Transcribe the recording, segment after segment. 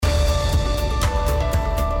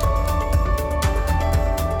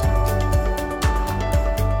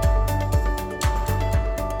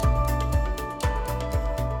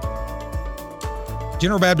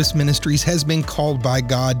General Baptist Ministries has been called by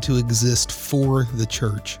God to exist for the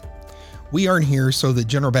church. We aren't here so that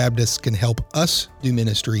General Baptists can help us do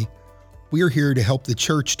ministry. We are here to help the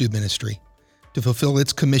church do ministry, to fulfill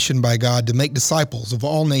its commission by God to make disciples of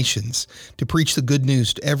all nations, to preach the good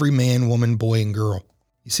news to every man, woman, boy, and girl.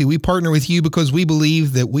 You see, we partner with you because we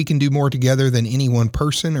believe that we can do more together than any one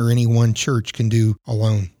person or any one church can do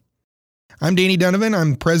alone. I'm Danny Donovan.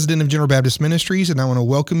 I'm president of General Baptist Ministries, and I want to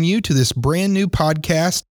welcome you to this brand new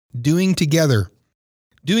podcast, Doing Together.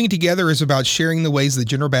 Doing Together is about sharing the ways that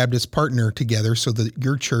General Baptists partner together so that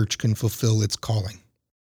your church can fulfill its calling.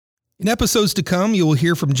 In episodes to come, you will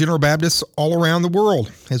hear from General Baptists all around the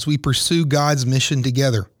world as we pursue God's mission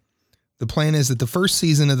together. The plan is that the first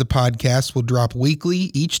season of the podcast will drop weekly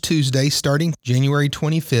each Tuesday starting January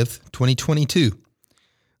 25th, 2022.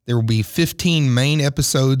 There will be 15 main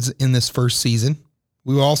episodes in this first season.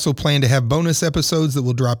 We will also plan to have bonus episodes that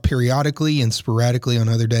will drop periodically and sporadically on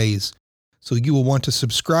other days. So you will want to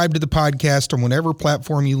subscribe to the podcast on whatever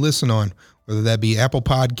platform you listen on, whether that be Apple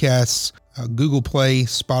Podcasts, Google Play,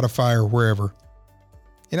 Spotify, or wherever.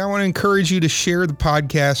 And I want to encourage you to share the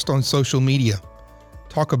podcast on social media.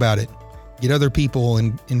 Talk about it. Get other people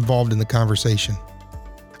involved in the conversation.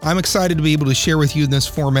 I'm excited to be able to share with you in this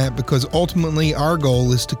format because ultimately our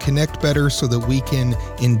goal is to connect better so that we can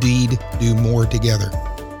indeed do more together.